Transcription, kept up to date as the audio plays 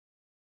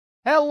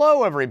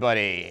Hello,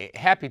 everybody.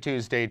 Happy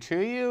Tuesday to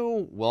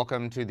you.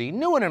 Welcome to the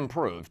new and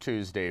improved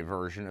Tuesday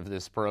version of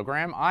this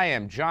program. I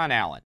am John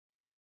Allen,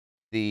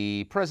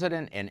 the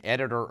president and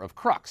editor of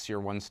Crux,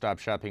 your one-stop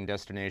shopping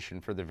destination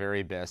for the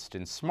very best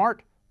in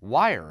smart,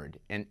 wired,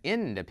 and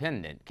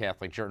independent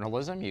Catholic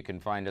journalism. You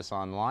can find us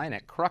online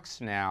at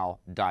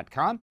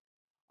cruxnow.com.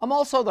 I'm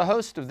also the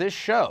host of this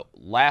show,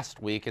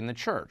 Last Week in the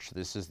Church.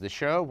 This is the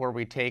show where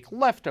we take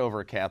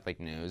leftover Catholic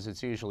news.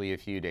 It's usually a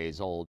few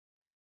days old,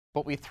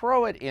 but we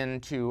throw it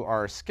into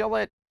our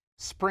skillet,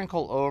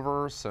 sprinkle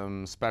over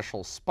some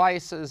special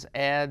spices,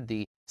 add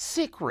the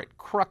secret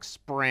Crux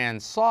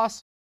brand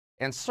sauce,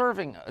 and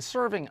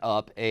serving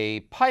up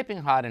a piping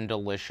hot and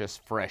delicious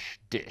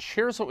fresh dish.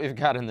 Here's what we've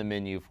got on the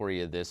menu for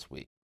you this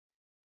week.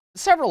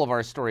 Several of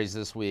our stories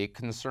this week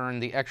concern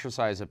the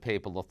exercise of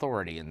papal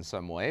authority in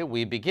some way.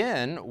 We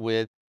begin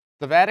with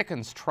the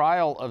Vatican's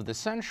trial of the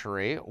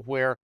century,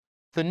 where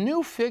the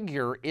new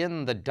figure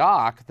in the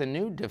dock, the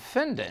new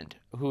defendant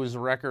whose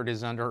record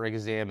is under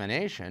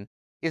examination,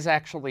 is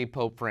actually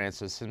Pope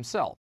Francis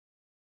himself.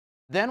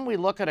 Then we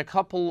look at a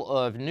couple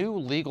of new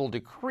legal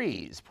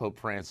decrees Pope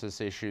Francis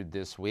issued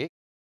this week.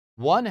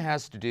 One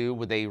has to do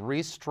with a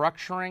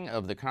restructuring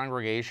of the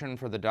Congregation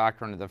for the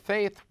Doctrine of the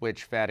Faith,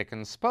 which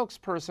Vatican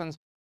spokespersons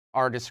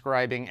are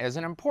describing as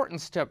an important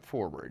step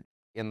forward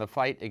in the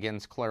fight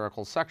against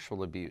clerical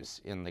sexual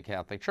abuse in the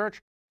Catholic Church.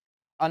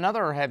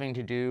 Another having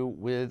to do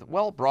with,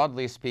 well,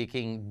 broadly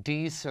speaking,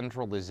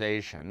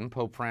 decentralization.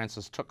 Pope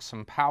Francis took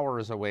some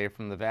powers away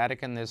from the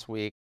Vatican this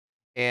week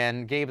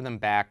and gave them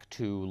back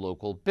to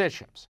local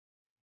bishops.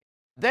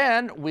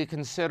 Then we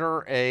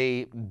consider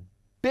a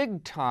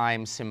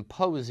big-time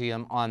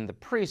symposium on the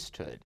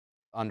priesthood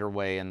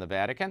underway in the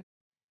Vatican.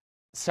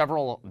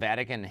 Several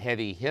Vatican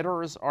heavy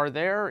hitters are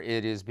there.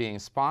 It is being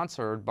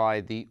sponsored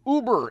by the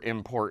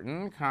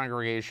uber-important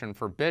Congregation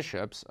for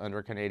Bishops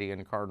under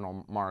Canadian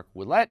Cardinal Mark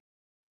Ouellet.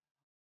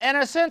 In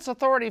a sense,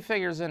 authority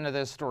figures into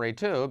this story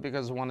too,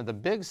 because one of the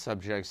big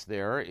subjects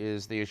there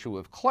is the issue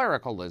of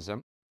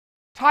clericalism.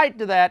 Tied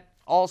to that,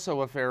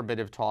 also a fair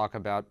bit of talk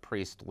about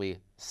priestly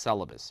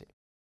celibacy.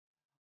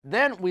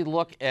 Then we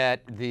look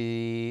at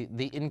the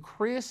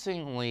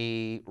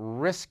increasingly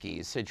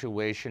risky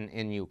situation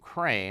in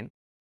Ukraine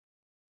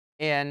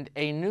and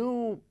a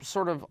new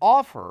sort of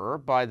offer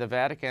by the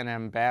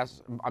Vatican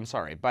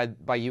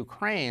by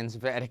Ukraine's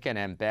Vatican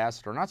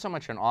ambassador, not so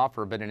much an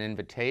offer, but an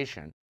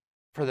invitation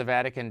for the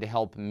Vatican to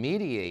help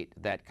mediate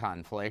that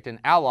conflict, and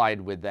allied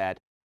with that,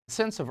 a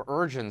sense of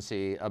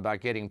urgency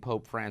about getting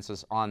Pope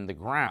Francis on the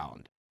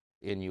ground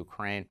in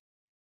Ukraine.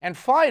 And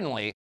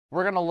finally,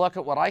 we're going to look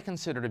at what I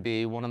consider to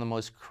be one of the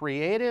most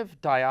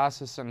creative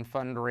diocesan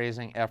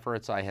fundraising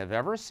efforts I have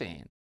ever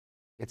seen.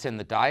 It's in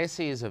the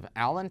Diocese of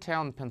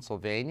Allentown,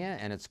 Pennsylvania,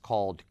 and it's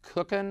called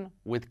Cookin'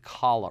 with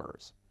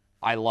Collars.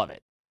 I love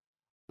it.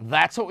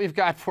 That's what we've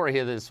got for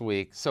you this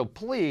week, so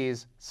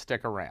please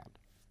stick around.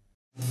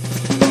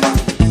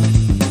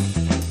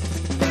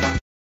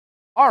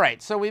 All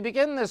right, so we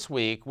begin this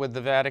week with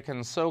the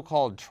Vatican's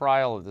so-called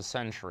trial of the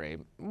century.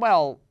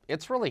 Well,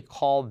 it's really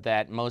called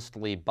that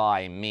mostly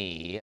by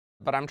me,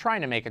 but I'm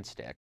trying to make it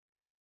stick.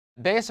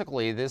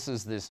 Basically, this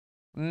is this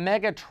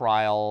mega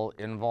trial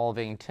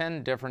involving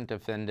 10 different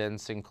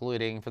defendants,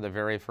 including, for the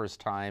very first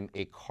time,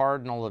 a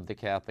cardinal of the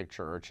Catholic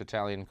Church,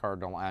 Italian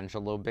Cardinal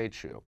Angelo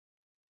Becciu,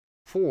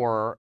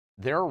 for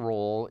their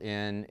role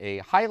in a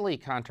highly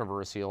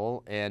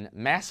controversial and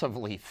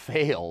massively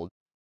failed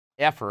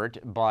effort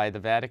by the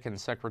Vatican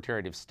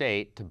Secretary of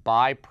State to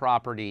buy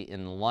property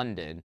in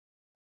London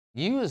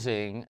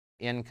using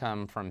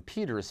income from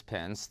Peter's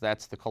Pence.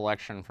 That's the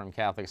collection from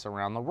Catholics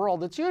around the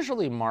world. It's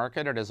usually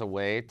marketed as a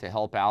way to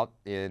help out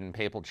in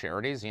papal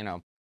charities,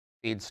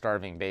 feed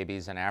starving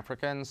babies in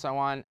Africa and so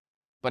on.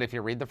 But if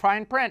you read the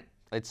fine print,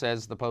 it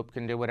says the Pope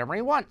can do whatever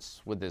he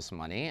wants with this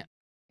money.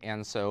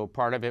 And so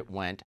part of it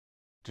went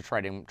to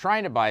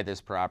trying to buy this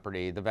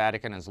property. The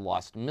Vatican has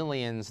lost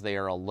millions. They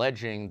are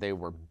alleging they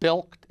were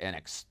bilked and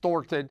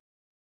extorted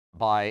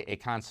by a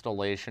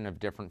constellation of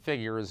different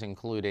figures,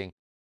 including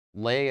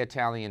lay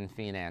Italian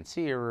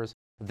financiers,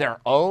 their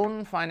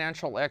own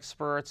financial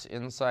experts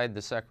inside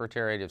the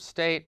Secretariat of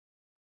State,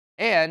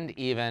 and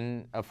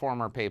even a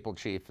former papal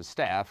chief of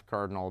staff,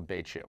 Cardinal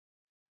Becciu.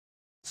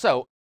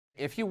 So,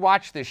 if you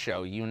watch this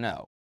show, you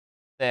know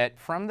that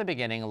from the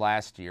beginning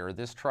last year,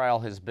 this trial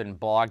has been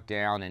bogged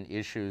down in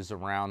issues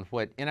around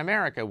what in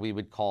America we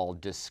would call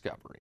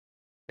discovery.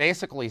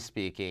 Basically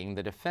speaking,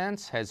 the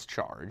defense has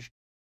charged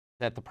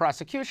that the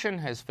prosecution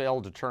has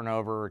failed to turn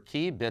over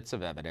key bits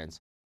of evidence.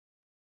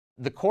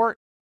 The court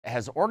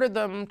has ordered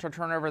them to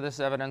turn over this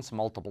evidence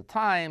multiple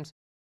times.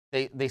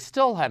 They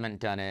still haven't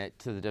done it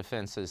to the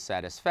defense's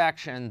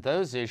satisfaction.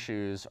 Those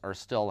issues are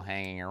still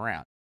hanging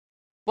around.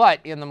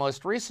 But in the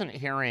most recent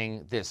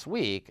hearing this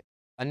week,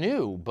 a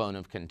new bone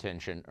of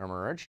contention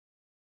emerged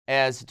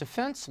as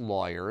defense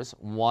lawyers,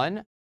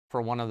 one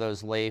for one of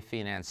those lay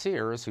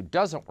financiers who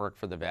doesn't work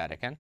for the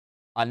Vatican,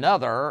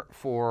 another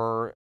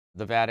for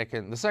the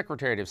Vatican, the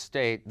Secretary of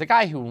State, the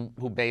guy who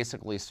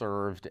basically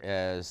served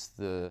as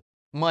the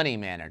money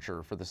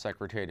manager for the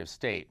Secretary of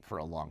State for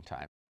a long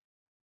time.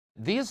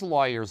 These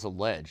lawyers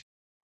allege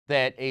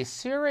that a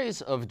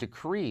series of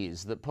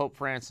decrees that Pope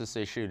Francis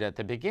issued at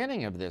the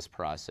beginning of this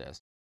process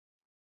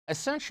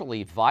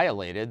essentially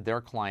violated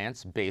their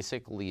clients'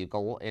 basic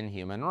legal and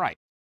human rights.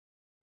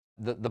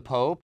 The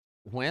Pope,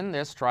 when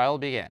this trial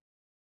began,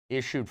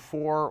 issued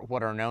 4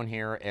 what are known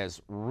here as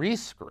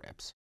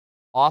rescripts,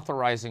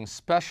 authorizing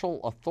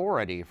special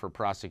authority for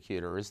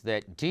prosecutors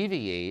that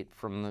deviate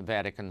from the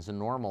Vatican's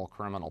normal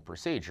criminal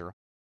procedure.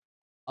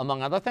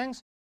 Among other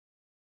things,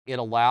 it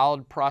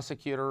allowed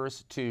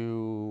prosecutors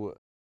to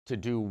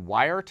do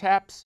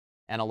wiretaps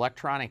and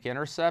electronic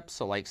intercepts,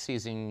 so like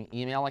seizing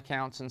email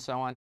accounts and so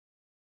on,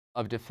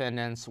 of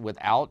defendants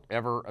without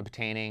ever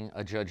obtaining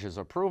a judge's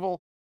approval.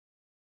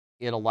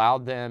 It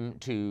allowed them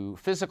to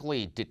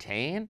physically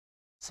detain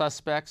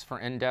suspects for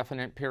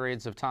indefinite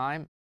periods of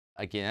time,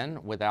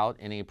 again, without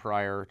any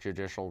prior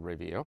judicial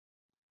review,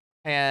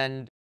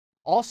 and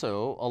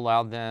also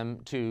allowed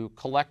them to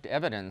collect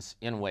evidence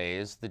in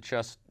ways that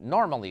just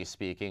normally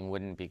speaking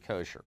wouldn't be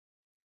kosher.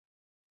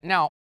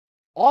 Now,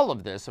 all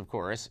of this, of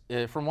course,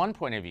 from one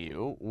point of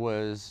view,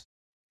 was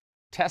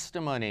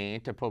testimony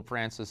to Pope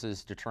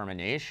Francis's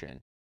determination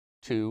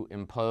to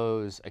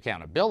impose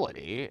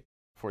accountability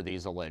for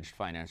these alleged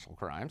financial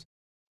crimes.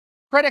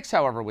 Critics,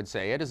 however, would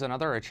say it is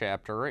another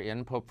chapter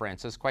in Pope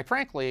Francis, quite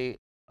frankly,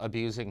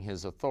 abusing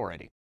his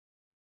authority.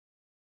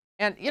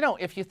 And, you know,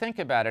 if you think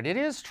about it, it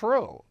is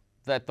true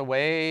that the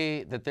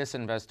way that this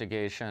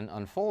investigation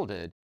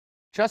unfolded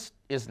just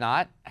is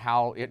not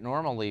how it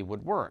normally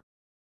would work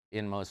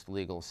in most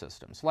legal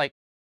systems. Like,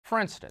 for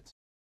instance,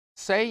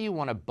 say you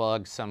want to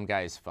bug some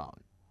guy's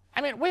phone.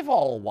 I mean, we've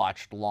all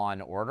watched Law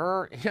and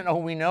Order. You know,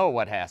 we know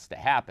what has to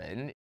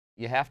happen.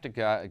 You have to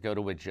go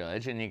to a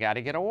judge and you got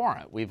to get a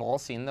warrant. We've all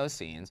seen those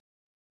scenes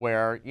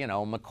where, you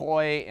know,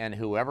 McCoy and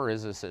whoever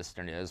his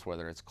assistant is,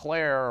 whether it's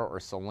Claire or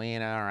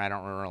Selena, or I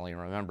don't really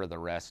remember the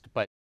rest,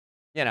 but,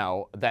 you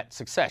know, that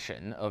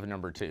succession of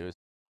number 2s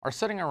are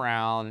sitting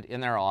around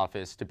in their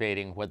office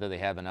debating whether they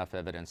have enough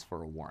evidence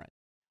for a warrant.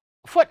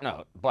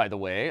 Footnote, by the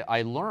way,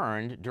 I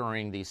learned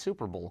during the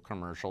Super Bowl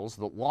commercials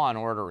that Law and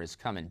Order is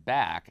coming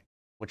back,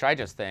 which I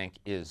just think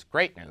is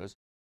great news.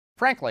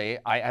 Frankly,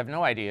 I have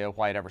no idea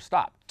why it ever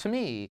stopped. To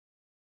me,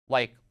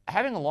 like,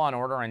 having Law and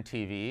Order on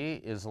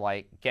TV is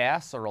like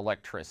gas or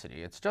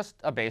electricity. It's just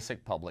a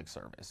basic public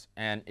service,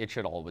 and it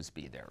should always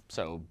be there.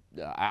 So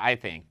I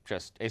think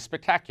just a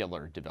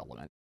spectacular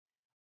development.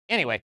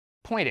 Anyway,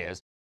 point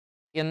is,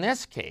 in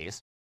this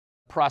case,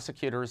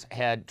 prosecutors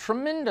had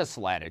tremendous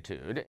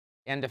latitude,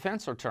 and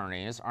defense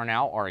attorneys are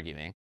now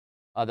arguing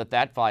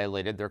that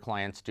violated their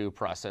clients' due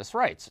process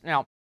rights.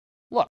 Now,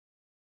 look,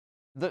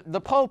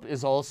 the Pope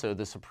is also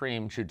the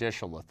supreme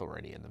judicial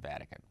authority in the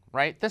Vatican,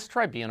 right? This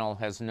tribunal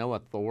has no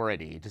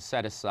authority to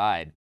set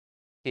aside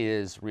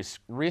his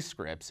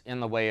rescripts in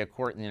the way a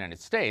court in the United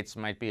States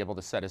might be able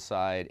to set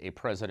aside a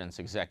president's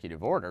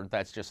executive order.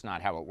 That's just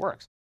not how it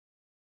works.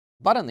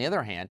 But on the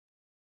other hand,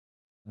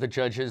 the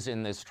judges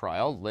in this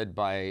trial, led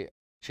by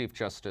Chief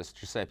Justice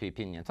Giuseppe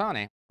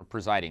Pignatone, or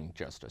presiding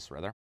justice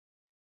rather,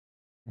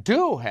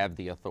 do have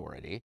the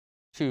authority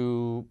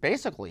to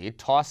basically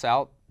toss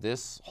out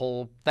this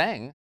whole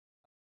thing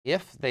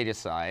if they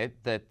decide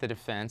that the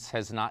defense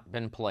has not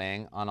been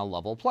playing on a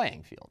level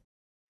playing field.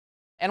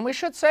 And we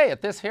should say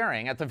at this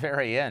hearing, at the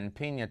very end,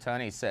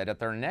 Pignatone said at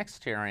their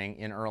next hearing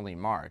in early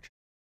March,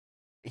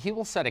 he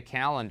will set a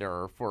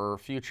calendar for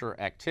future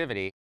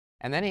activity,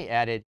 and then he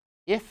added,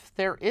 if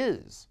there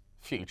is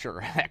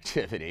future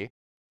activity.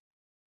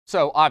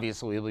 So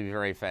obviously it'll be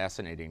very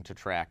fascinating to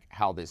track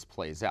how this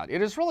plays out.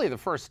 It is really the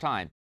first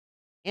time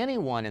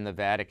anyone in the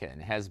Vatican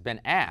has been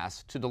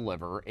asked to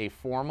deliver a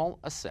formal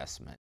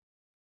assessment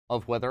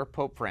of whether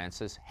Pope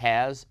Francis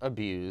has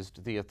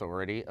abused the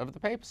authority of the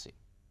papacy.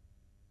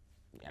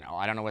 You know,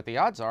 I don't know what the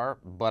odds are,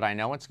 but I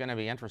know it's going to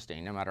be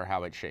interesting no matter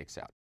how it shakes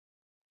out.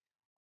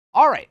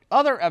 All right,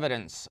 other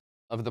evidence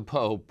of the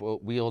Pope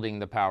wielding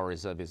the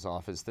powers of his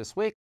office this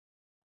week.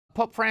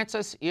 Pope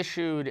Francis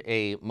issued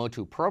a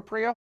motu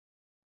proprio,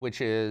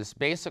 which is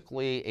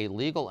basically a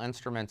legal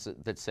instrument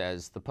that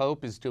says the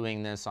Pope is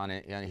doing this on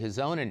his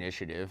own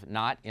initiative,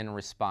 not in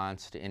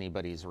response to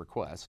anybody's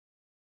request.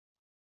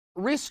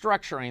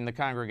 Restructuring the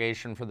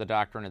Congregation for the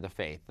Doctrine of the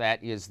Faith,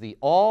 that is the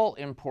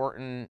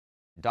all-important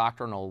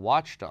doctrinal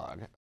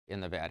watchdog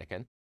in the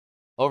Vatican.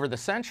 Over the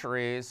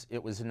centuries,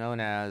 it was known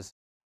as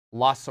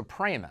La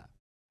Suprema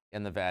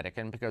in the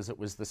Vatican because it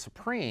was the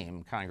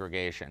supreme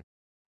congregation.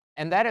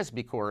 And that is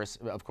because,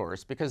 of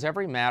course, because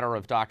every matter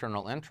of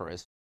doctrinal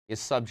interest is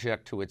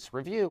subject to its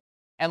review.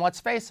 And let's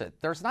face it,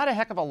 there's not a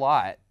heck of a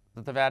lot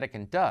that the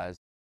Vatican does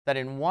that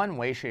in one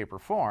way, shape, or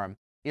form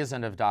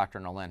isn't of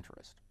doctrinal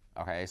interest.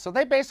 Okay, so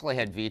they basically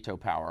had veto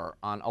power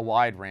on a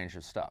wide range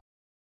of stuff.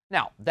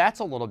 Now, that's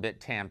a little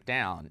bit tamped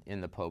down in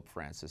the Pope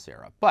Francis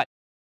era. But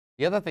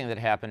the other thing that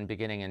happened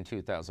beginning in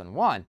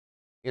 2001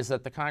 is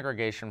that the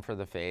Congregation for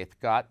the Faith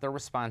got the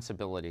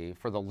responsibility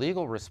for the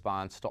legal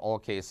response to all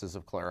cases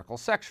of clerical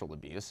sexual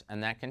abuse,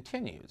 and that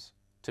continues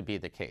to be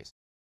the case.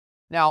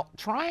 Now,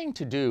 trying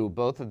to do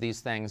both of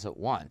these things at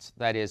once,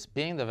 that is,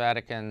 being the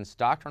Vatican's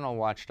doctrinal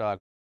watchdog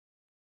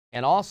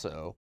and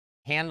also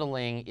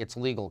handling its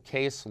legal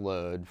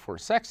caseload for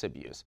sex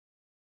abuse,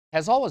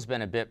 has always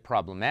been a bit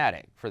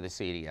problematic for the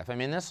CDF. I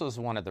mean, this was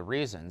one of the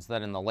reasons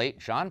that in the late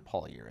John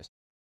Paul years,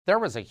 there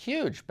was a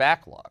huge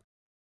backlog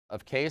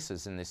of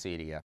cases in the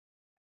CDF.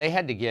 They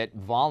had to get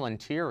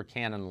volunteer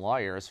canon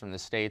lawyers from the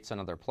states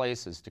and other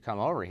places to come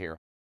over here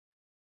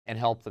and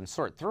help them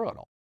sort through it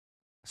all.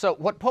 So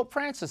what Pope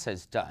Francis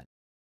has done,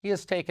 he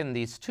has taken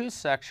these two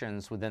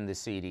sections within the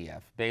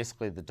CDF,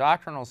 basically the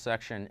doctrinal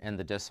section and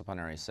the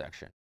disciplinary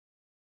section,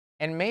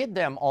 and made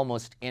them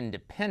almost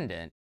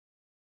independent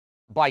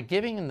by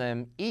giving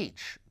them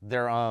each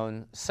their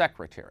own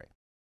secretary.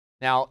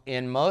 Now,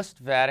 in most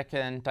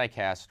Vatican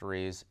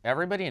dicasteries,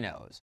 everybody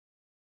knows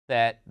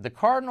that the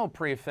cardinal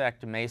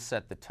prefect may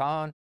set the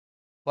tone,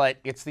 but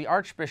it's the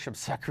archbishop's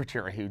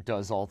secretary who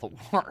does all the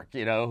work,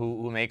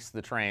 who makes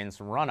the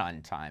trains run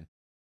on time.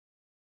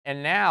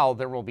 And now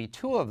there will be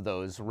two of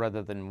those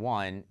rather than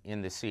one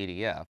in the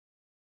CDF.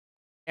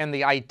 And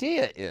the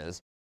idea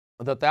is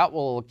that that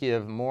will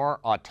give more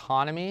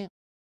autonomy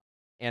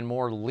and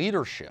more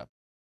leadership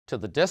to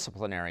the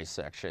disciplinary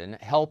section,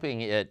 helping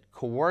it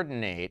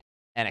coordinate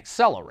and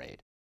accelerate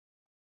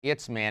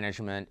its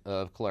management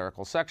of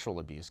clerical sexual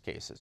abuse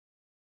cases.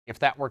 If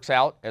that works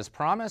out as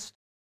promised,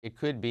 it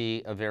could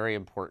be a very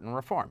important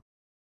reform.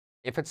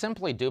 If it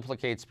simply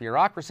duplicates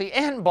bureaucracy,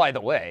 and by the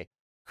way,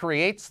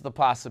 creates the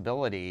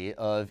possibility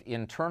of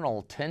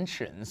internal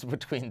tensions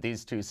between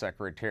these two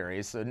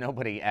secretaries so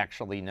nobody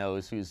actually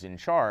knows who's in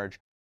charge,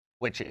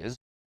 which is,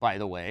 by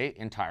the way,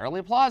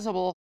 entirely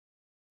plausible.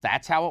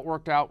 That's how it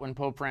worked out when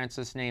Pope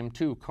Francis named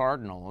two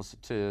cardinals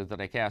to the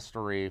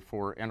dicastery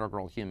for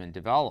integral human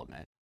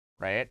development,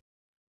 right?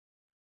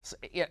 So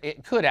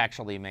it could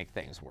actually make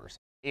things worse.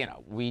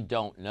 We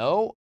don't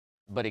know,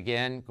 but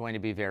again, going to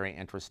be very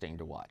interesting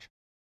to watch.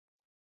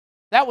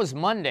 That was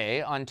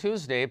Monday. On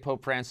Tuesday,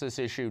 Pope Francis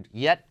issued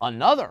yet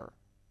another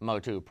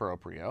motu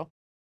proprio,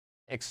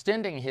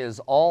 extending his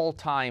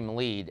all-time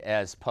lead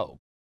as Pope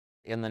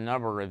in the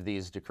number of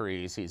these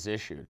decrees he's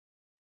issued.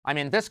 I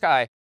mean, this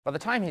guy, by the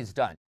time he's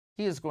done,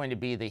 he is going to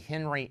be the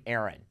Henry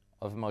Aaron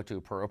of motu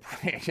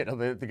proprio,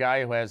 the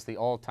guy who has the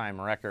all-time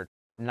record,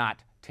 not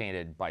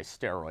tainted by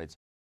steroids.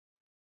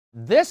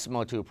 This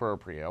motu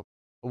proprio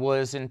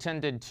was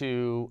intended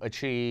to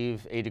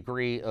achieve a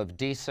degree of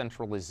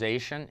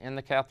decentralization in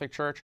the Catholic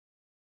Church.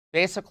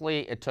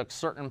 Basically, it took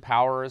certain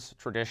powers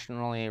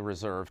traditionally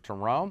reserved to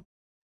Rome,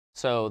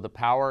 so the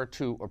power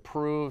to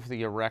approve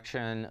the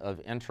erection of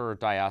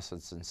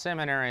interdiocesan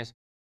seminaries,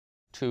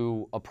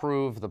 to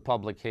approve the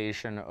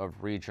publication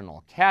of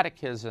regional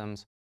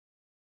catechisms,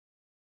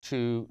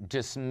 to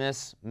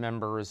dismiss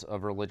members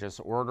of religious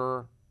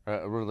orders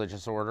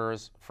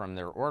from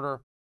their order,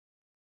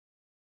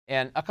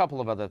 and a couple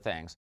of other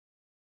things,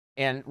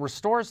 and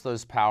restores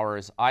those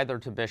powers either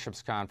to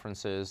bishops'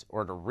 conferences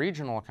or to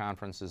regional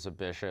conferences of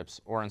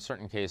bishops, or in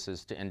certain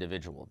cases to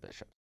individual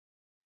bishops.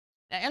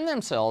 In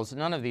themselves,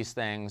 none of these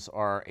things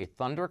are a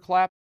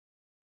thunderclap,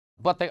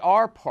 but they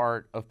are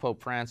part of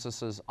Pope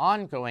Francis's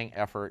ongoing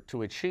effort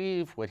to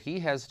achieve what he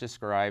has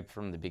described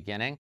from the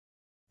beginning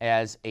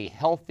as a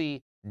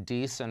healthy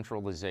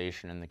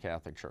decentralization in the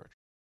Catholic Church.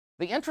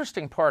 The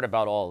interesting part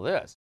about all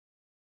this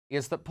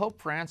is that Pope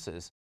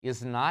Francis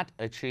is not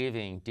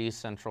achieving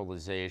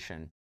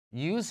decentralization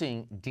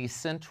using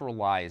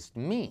decentralized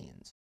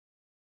means,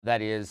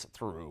 that is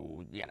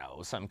through,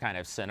 some kind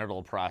of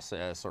synodal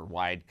process or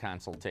wide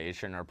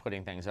consultation or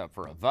putting things up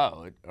for a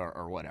vote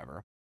or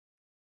whatever.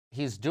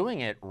 He's doing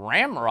it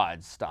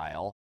ramrod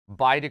style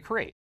by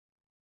decree.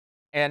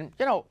 And,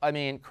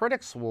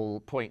 critics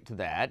will point to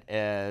that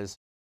as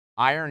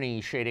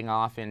irony shading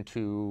off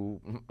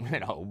into,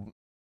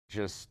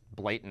 just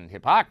blatant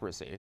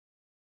hypocrisy.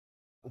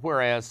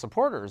 Whereas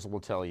supporters will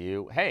tell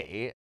you,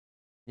 hey,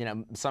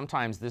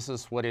 sometimes this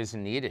is what is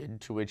needed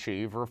to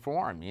achieve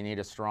reform. You need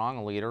a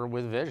strong leader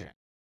with vision.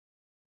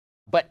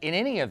 But in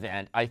any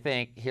event, I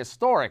think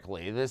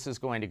historically, this is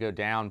going to go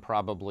down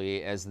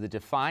probably as the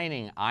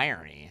defining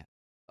irony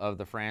of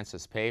the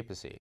Francis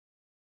papacy,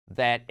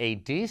 that a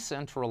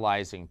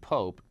decentralizing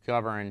pope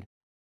governed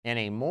in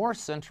a more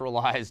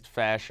centralized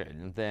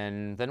fashion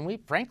than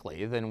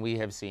we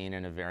have seen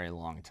in a very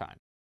long time.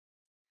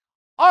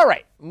 All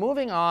right,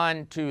 moving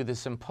on to the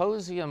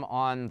symposium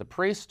on the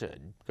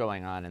priesthood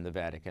going on in the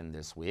Vatican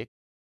this week.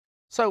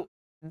 So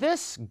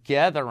this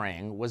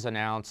gathering was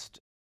announced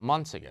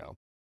months ago,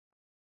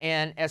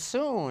 and as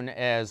soon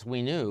as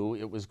we knew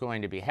it was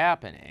going to be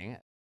happening,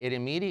 it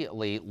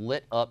immediately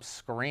lit up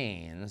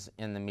screens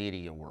in the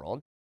media world,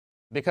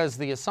 because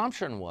the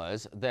assumption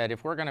was that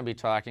if we're going to be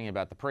talking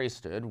about the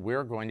priesthood,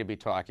 we're going to be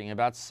talking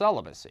about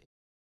celibacy.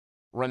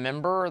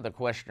 Remember, the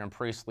question of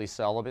priestly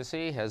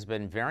celibacy has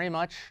been very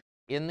much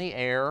in the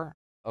air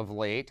of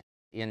late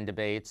in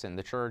debates in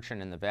the Church and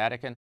in the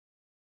Vatican.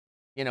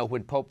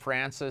 When Pope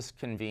Francis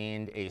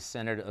convened a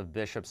synod of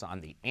bishops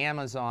on the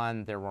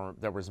Amazon, there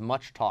was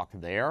much talk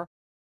there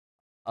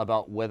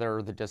about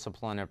whether the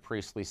discipline of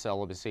priestly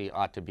celibacy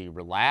ought to be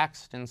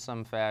relaxed in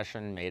some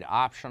fashion, made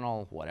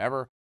optional,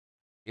 whatever.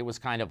 It was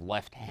kind of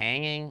left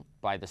hanging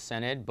by the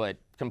synod, but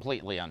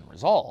completely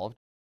unresolved.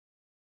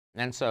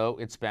 And so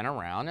it's been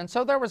around. And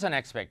so there was an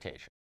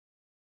expectation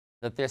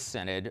that this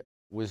synod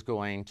was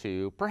going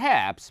to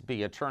perhaps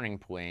be a turning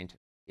point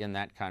in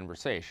that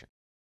conversation.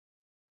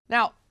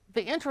 Now,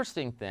 the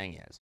interesting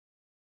thing is,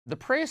 the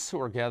priests who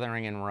are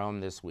gathering in Rome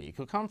this week,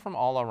 who come from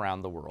all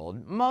around the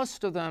world,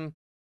 most of them,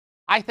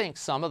 I think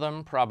some of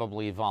them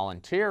probably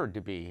volunteered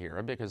to be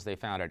here because they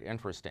found it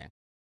interesting.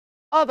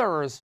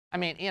 Others, I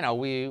mean, you know,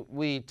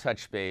 we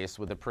touched base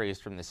with a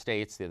priest from the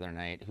States the other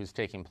night who's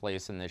taking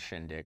place in this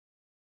shindig,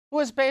 who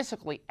was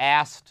basically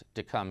asked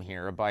to come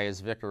here by his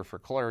vicar for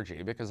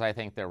clergy because I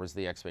think there was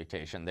the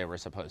expectation they were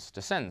supposed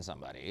to send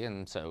somebody.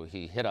 And so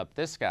he hit up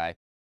this guy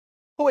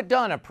who had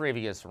done a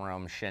previous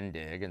Rome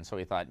shindig, and so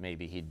he thought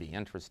maybe he'd be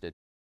interested.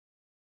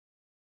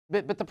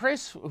 But the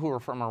priests who are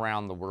from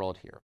around the world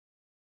here,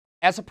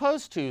 as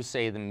opposed to,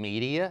 say, the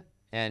media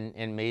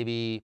and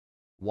maybe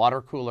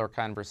water cooler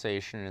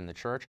conversation in the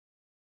church,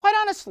 quite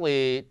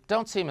honestly,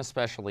 don't seem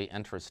especially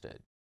interested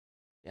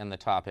in the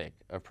topic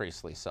of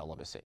priestly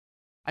celibacy.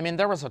 I mean,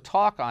 there was a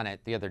talk on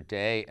it the other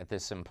day at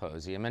this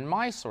symposium, and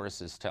my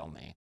sources tell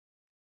me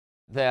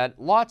that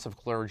lots of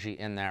clergy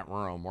in that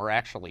room were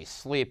actually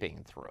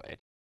sleeping through it.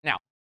 Now,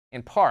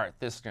 in part,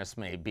 this just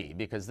may be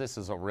because this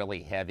is a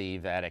really heavy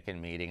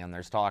Vatican meeting, and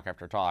there's talk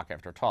after talk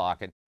after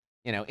talk, and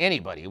you know,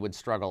 anybody would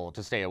struggle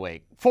to stay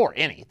awake for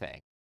anything.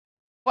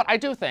 But I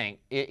do think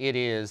it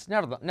is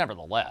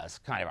nevertheless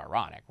kind of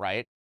ironic,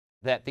 right,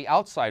 that the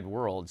outside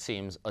world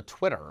seems a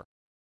Twitter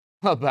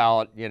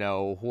about, you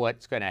know,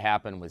 what's going to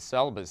happen with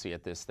celibacy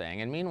at this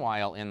thing. And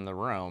meanwhile, in the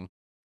room,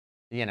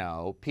 you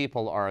know,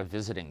 people are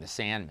visiting the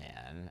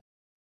Sandman,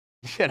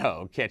 you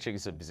know, catching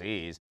some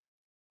Z's.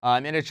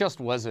 And it just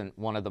wasn't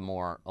one of the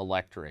more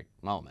electric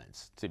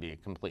moments, to be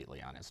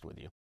completely honest with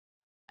you.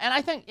 And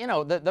I think, you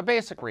know, the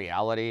basic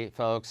reality,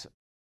 folks,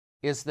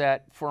 is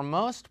that for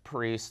most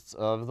priests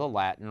of the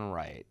Latin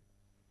Rite,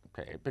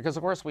 okay, because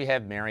of course we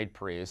have married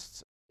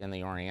priests in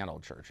the Oriental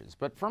churches,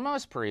 but for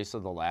most priests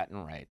of the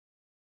Latin Rite,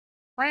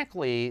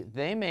 frankly,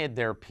 they made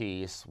their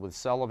peace with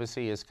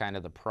celibacy as kind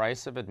of the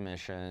price of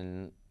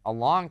admission a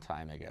long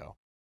time ago.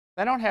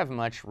 They don't have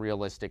much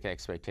realistic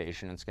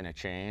expectation it's going to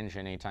change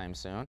anytime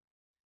soon.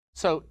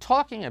 So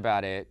talking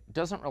about it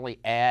doesn't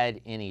really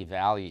add any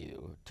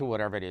value to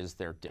whatever it is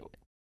they're doing,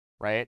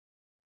 right?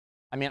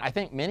 I mean, I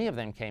think many of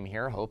them came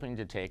here hoping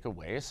to take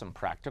away some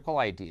practical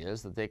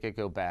ideas that they could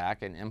go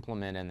back and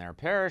implement in their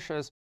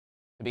parishes.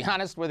 To be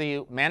honest with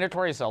you,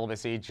 mandatory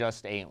celibacy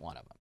just ain't one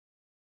of them.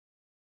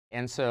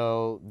 And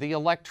so the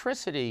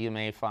electricity you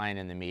may find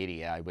in the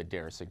media, I would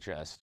dare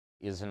suggest,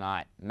 is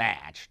not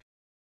matched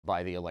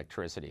by the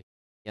electricity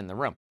in the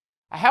room.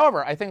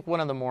 However, I think one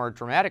of the more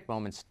dramatic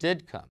moments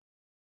did come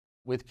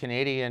with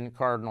Canadian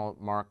Cardinal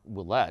Mark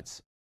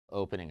Ouellette's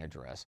opening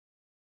address,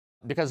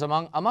 because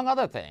among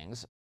other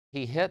things,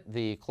 he hit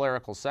the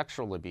clerical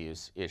sexual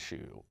abuse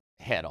issue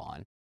head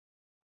on,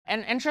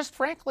 and just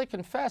frankly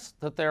confessed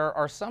that there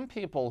are some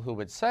people who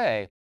would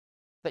say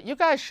that you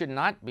guys should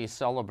not be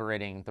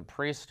celebrating the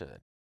priesthood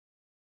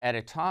at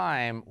a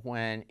time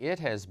when it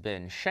has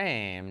been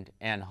shamed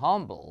and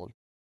humbled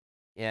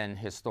in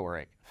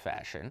historic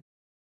fashion.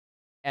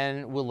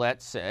 And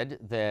Ouellette said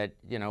that,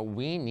 you know,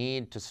 we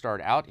need to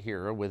start out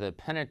here with a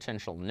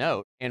penitential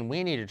note, and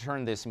we need to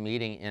turn this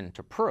meeting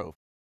into proof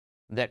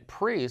that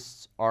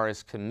priests are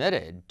as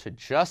committed to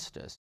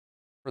justice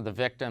for the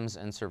victims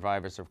and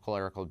survivors of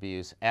clerical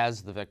abuse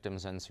as the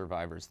victims and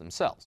survivors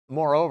themselves.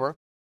 Moreover,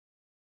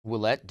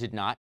 Ouellette did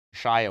not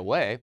shy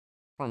away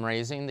from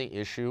raising the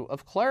issue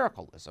of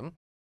clericalism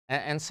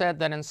and said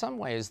that in some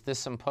ways this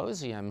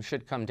symposium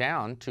should come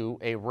down to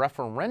a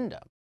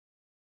referendum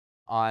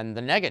on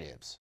the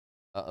negatives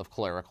of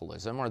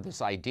clericalism, or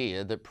this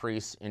idea that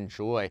priests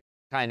enjoy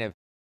kind of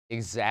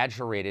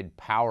exaggerated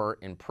power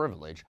and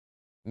privilege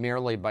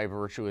merely by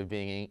virtue of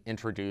being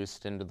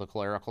introduced into the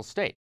clerical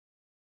state.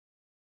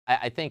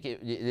 I think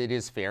it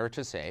is fair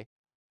to say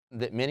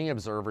that many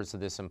observers of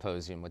this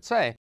symposium would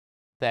say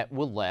that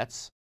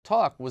Ouellette's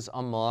talk was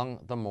among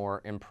the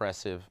more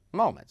impressive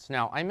moments.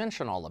 Now, I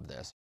mention all of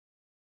this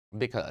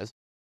because,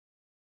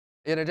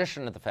 in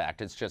addition to the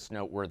fact it's just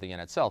noteworthy in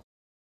itself,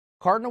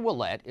 Cardinal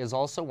Ouellette is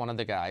also one of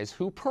the guys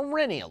who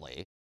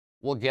perennially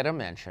will get a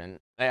mention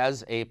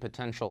as a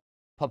potential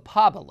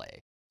papabile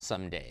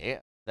someday,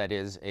 that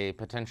is, a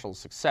potential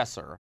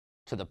successor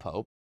to the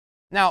Pope.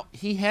 Now,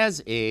 he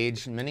has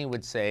aged. Many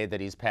would say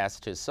that he's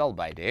past his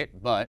sell-by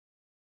date, but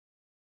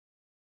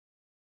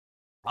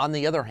on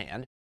the other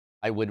hand,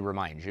 I would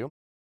remind you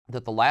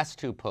that the last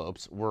two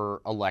popes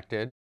were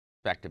elected,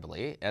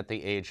 effectively, at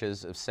the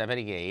ages of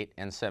 78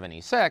 and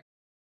 76,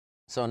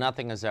 so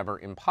nothing is ever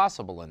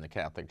impossible in the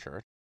Catholic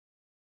Church.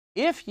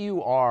 If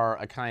you are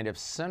a kind of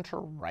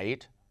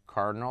center-right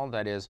cardinal,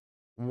 that is,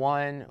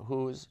 one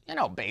who's, you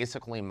know,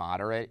 basically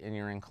moderate in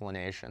your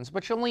inclinations,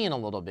 but you lean a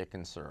little bit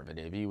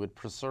conservative, you would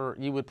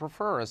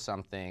prefer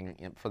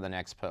something for the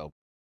next pope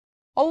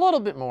a little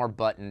bit more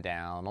buttoned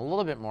down, a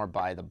little bit more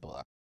by the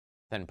book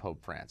than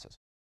Pope Francis.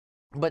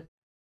 But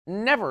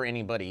never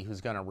anybody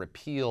who's going to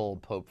repeal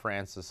Pope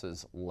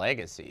Francis's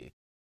legacy,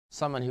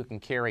 someone who can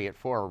carry it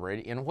forward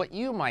in what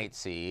you might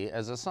see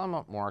as a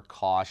somewhat more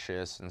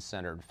cautious and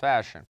centered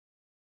fashion.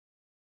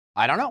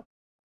 I don't know.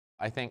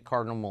 I think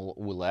Cardinal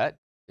Ouellet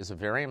is a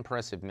very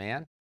impressive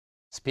man,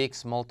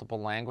 speaks multiple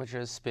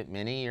languages, spent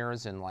many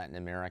years in Latin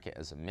America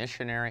as a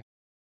missionary,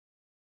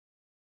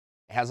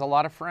 has a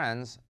lot of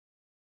friends,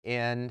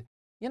 and,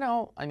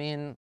 I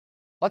mean,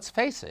 let's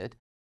face it,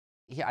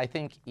 I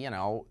think,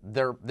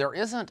 there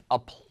isn't a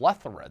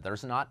plethora,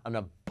 there's not an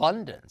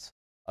abundance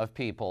of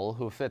people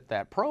who fit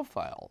that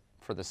profile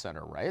for the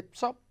center right.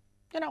 So,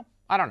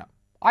 I don't know.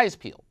 Eyes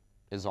peeled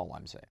is all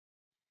I'm saying.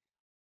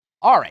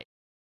 All right,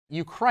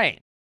 Ukraine.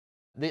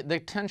 The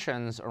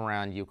tensions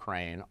around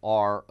Ukraine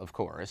are, of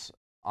course,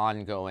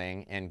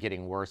 ongoing and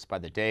getting worse by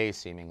the day,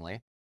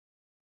 seemingly.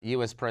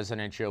 U.S.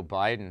 President Joe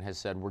Biden has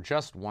said we're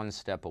just one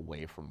step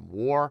away from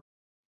war.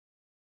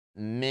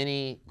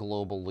 Many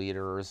global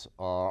leaders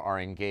are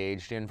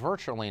engaged in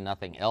virtually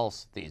nothing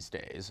else these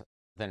days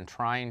than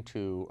trying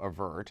to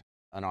avert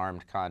an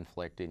armed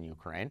conflict in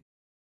Ukraine.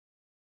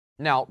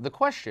 Now, the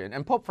question,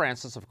 and Pope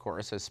Francis, of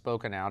course, has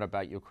spoken out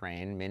about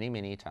Ukraine many,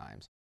 many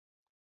times.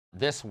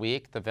 This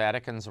week, the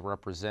Vatican's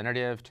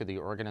representative to the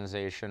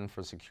Organization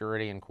for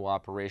Security and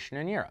Cooperation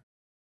in Europe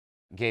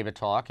gave a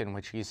talk in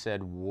which he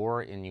said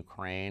war in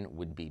Ukraine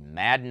would be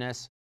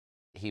madness.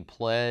 He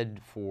pled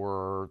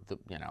for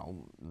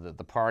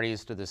the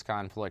parties to this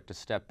conflict to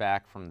step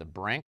back from the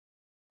brink,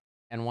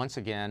 and once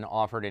again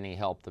offered any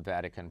help the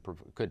Vatican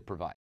could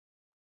provide.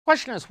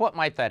 Question is, what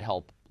might that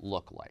help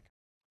look like?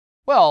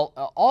 Well,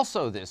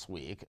 also this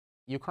week,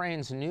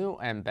 Ukraine's new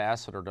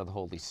ambassador to the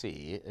Holy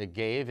See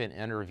gave an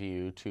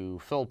interview to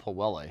Phil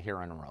Pawella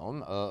here in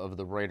Rome of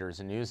the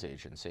Reuters news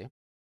agency,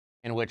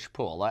 in which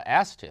Pawella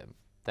asked him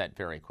that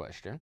very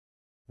question.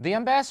 The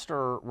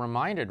ambassador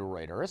reminded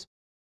Reuters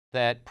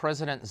that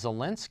President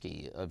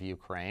Zelensky of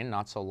Ukraine,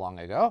 not so long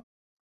ago,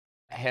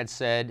 had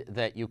said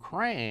that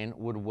Ukraine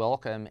would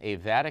welcome a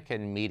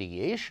Vatican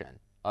mediation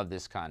of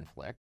this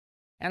conflict,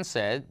 and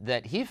said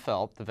that he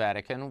felt the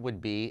Vatican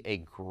would be a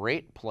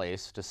great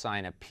place to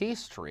sign a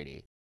peace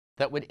treaty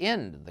that would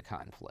end the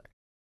conflict.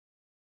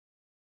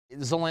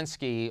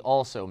 Zelensky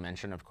also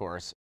mentioned, of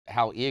course,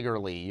 how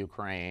eagerly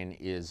Ukraine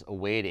is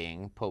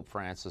awaiting Pope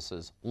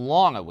Francis's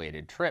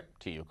long-awaited trip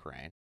to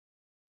Ukraine.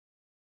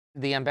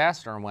 The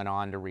ambassador went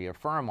on to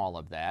reaffirm all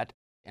of that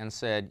and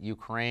said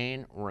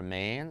Ukraine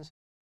remains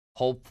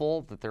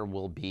hopeful that there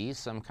will be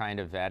some kind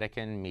of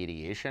Vatican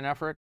mediation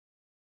effort,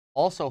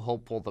 also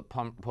hopeful that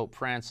Pope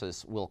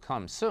Francis will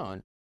come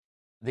soon.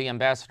 The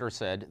ambassador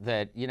said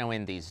that,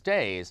 in these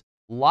days,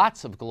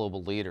 lots of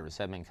global leaders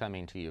have been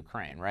coming to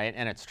Ukraine, right?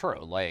 And it's true,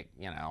 like,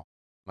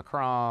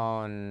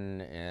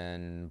 Macron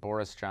and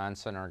Boris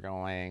Johnson are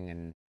going,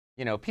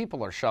 and,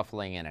 people are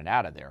shuffling in and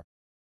out of there.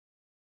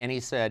 And he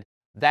said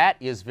that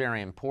is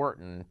very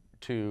important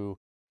to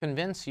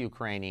convince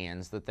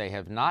Ukrainians that they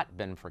have not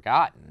been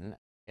forgotten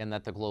and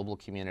that the global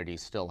community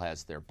still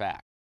has their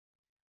back.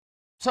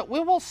 So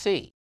we will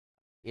see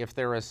if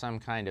there is some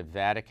kind of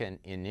Vatican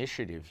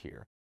initiative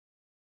here.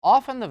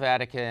 Often the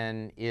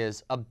Vatican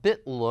is a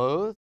bit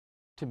loath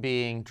to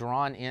being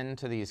drawn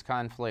into these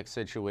conflict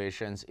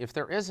situations if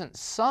there isn't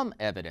some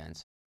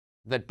evidence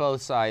that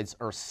both sides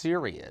are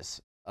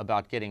serious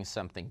about getting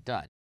something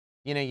done.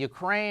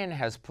 Ukraine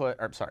has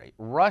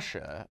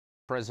Russia,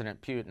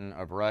 President Putin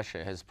of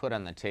Russia has put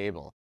on the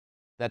table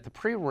that the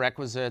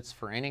prerequisites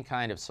for any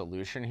kind of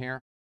solution here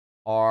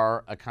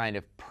are a kind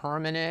of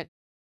permanent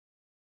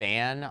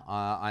ban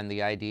on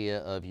the idea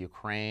of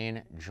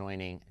Ukraine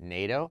joining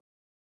NATO,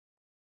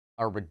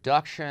 a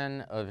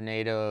reduction of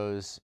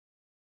NATO's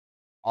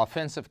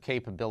offensive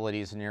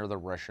capabilities near the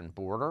Russian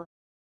border,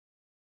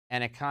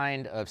 and a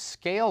kind of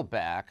scale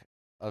back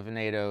of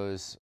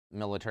NATO's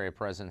military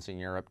presence in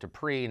Europe to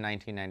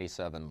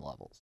pre-1997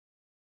 levels.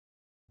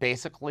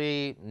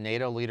 Basically,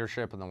 NATO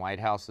leadership in the White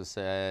House has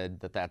said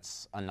that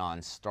that's a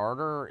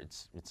non-starter.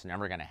 It's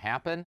never going to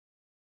happen.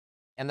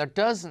 And there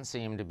doesn't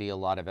seem to be a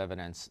lot of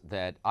evidence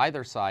that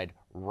either side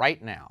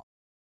right now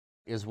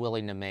is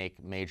willing to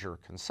make major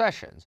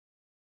concessions.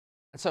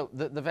 So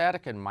the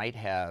Vatican might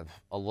have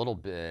a little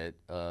bit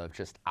of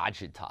just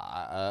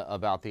agita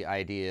about the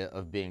idea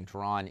of being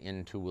drawn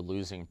into a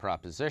losing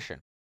proposition.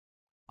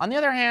 On the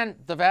other hand,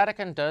 the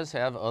Vatican does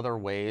have other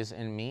ways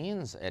and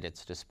means at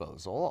its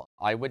disposal.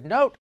 I would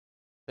note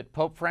that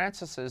Pope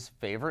Francis's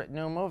favorite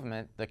new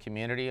movement, the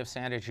Community of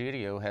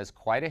Sant'Egidio, has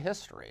quite a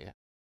history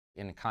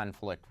in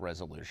conflict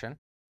resolution.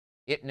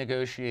 It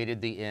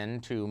negotiated the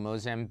end to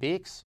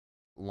Mozambique's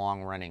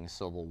long-running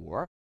civil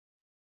war.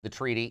 The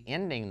treaty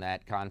ending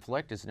that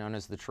conflict is known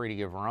as the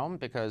Treaty of Rome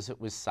because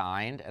it was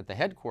signed at the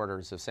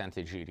headquarters of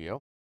Sant'Egidio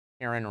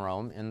here in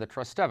Rome in the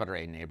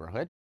Trastevere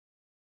neighborhood.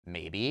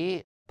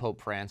 Maybe Pope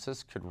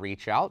Francis could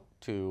reach out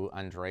to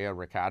Andrea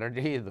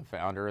Riccardi, the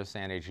founder of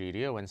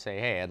Sant'Egidio, and say,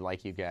 hey, I'd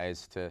like you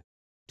guys to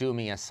do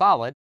me a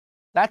solid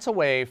That's a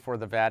way for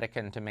the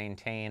Vatican to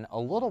maintain a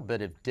little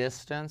bit of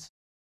distance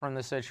from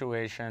the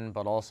situation,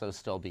 but also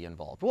still be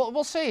involved.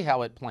 We'll see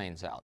how it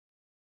plays out.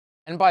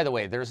 And by the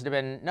way, there's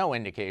been no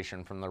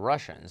indication from the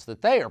Russians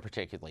that they are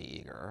particularly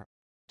eager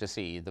to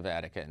see the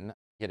Vatican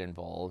get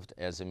involved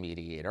as a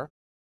mediator.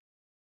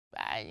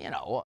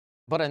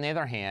 But on the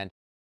other hand,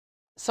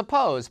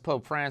 suppose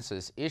Pope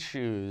Francis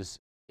issues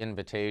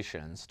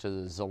invitations to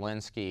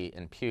Zelensky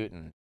and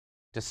Putin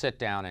to sit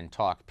down and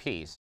talk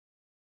peace.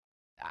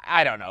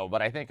 I don't know,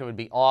 but I think it would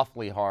be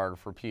awfully hard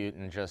for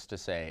Putin just to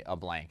say a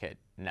blanket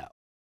no.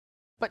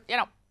 But,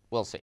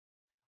 we'll see.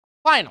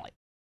 Finally,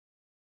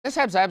 this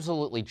has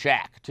absolutely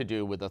jack to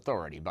do with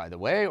authority, by the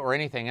way, or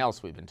anything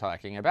else we've been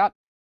talking about,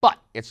 but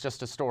it's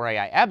just a story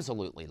I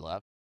absolutely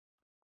love.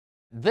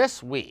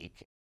 This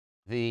week,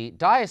 the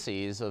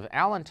Diocese of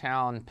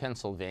Allentown,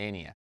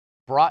 Pennsylvania,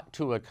 brought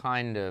to a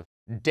kind of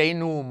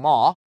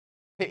denouement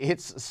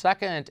its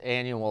second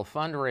annual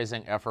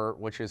fundraising effort,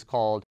 which is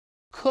called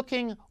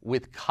Cooking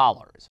with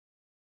Collars.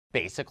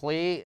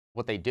 Basically,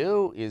 what they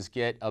do is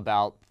get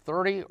about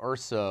 30 or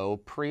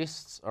so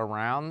priests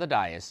around the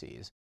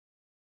diocese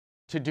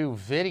to do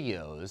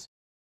videos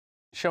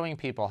showing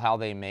people how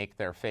they make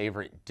their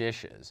favorite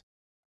dishes.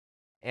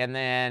 And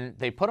then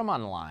they put them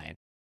online.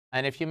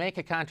 And if you make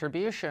a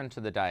contribution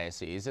to the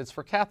diocese, it's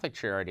for Catholic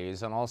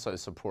charities and also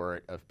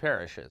support of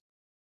parishes.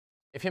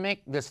 If you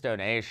make this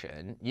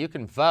donation, you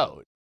can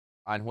vote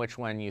on which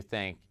one you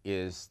think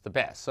is the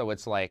best. So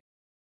it's like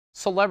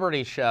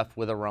celebrity chef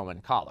with a Roman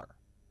collar,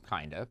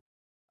 kind of.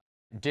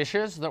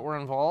 Dishes that were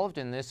involved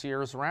in this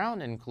year's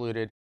round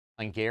included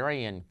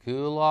Hungarian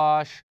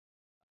goulash,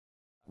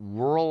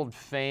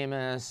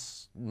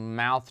 world-famous,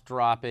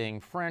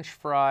 mouth-dropping French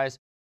fries,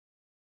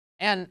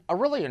 and a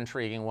really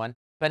intriguing one,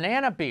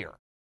 banana beer.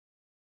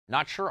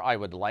 Not sure I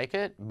would like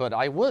it, but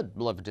I would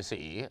love to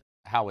see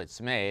how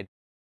it's made.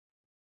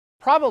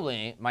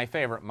 Probably my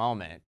favorite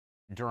moment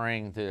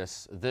during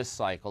this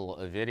cycle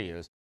of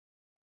videos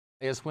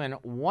is when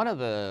one of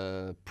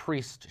the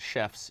priest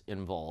chefs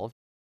involved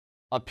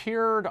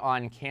appeared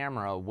on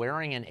camera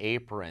wearing an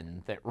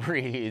apron that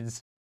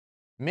reads,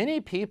 "Many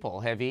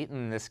people have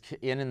eaten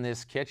in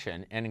this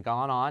kitchen and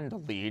gone on to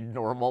lead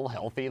normal,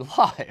 healthy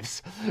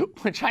lives,"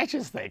 which I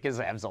just think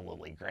is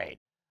absolutely great.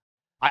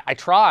 I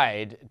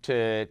tried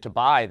to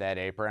buy that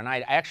apron.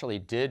 I actually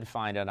did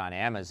find it on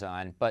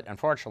Amazon, but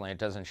unfortunately it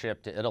doesn't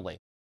ship to Italy.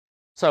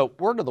 So,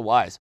 word to the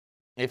wise,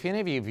 if any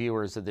of you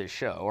viewers of this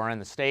show are in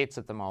the States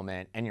at the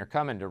moment and you're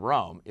coming to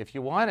Rome, if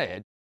you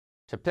wanted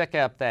to pick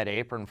up that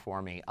apron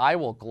for me, I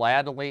will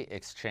gladly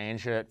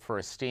exchange it for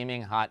a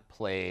steaming hot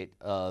plate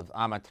of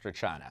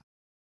amatriciana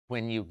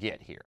when you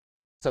get here.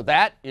 So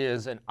that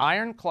is an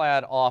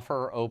ironclad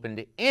offer open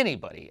to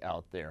anybody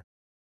out there.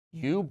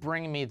 You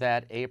bring me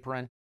that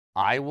apron,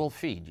 I will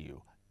feed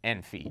you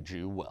and feed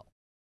you well.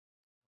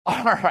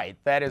 All right,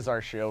 that is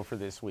our show for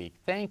this week.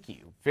 Thank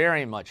you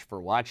very much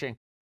for watching.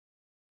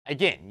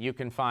 Again, you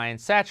can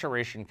find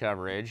saturation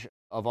coverage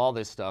of all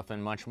this stuff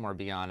and much more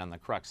beyond on the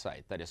Crux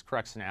site. That is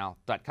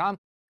cruxnow.com,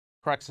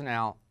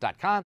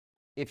 cruxnow.com.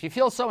 If you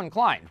feel so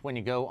inclined when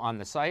you go on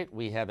the site,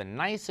 we have a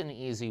nice and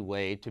easy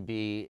way to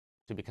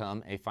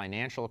become a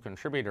financial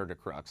contributor to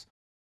Crux.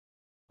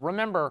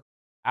 Remember,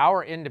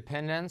 our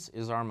independence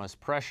is our most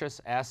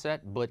precious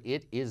asset, but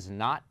it is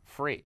not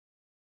free.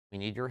 We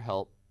need your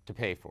help to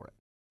pay for it.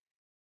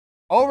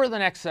 Over the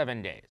next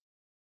 7 days,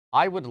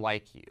 I would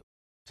like you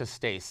to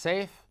stay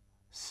safe,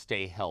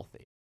 stay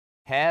healthy.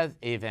 Have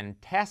a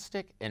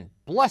fantastic and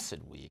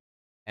blessed week,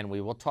 and we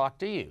will talk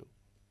to you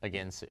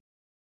again soon.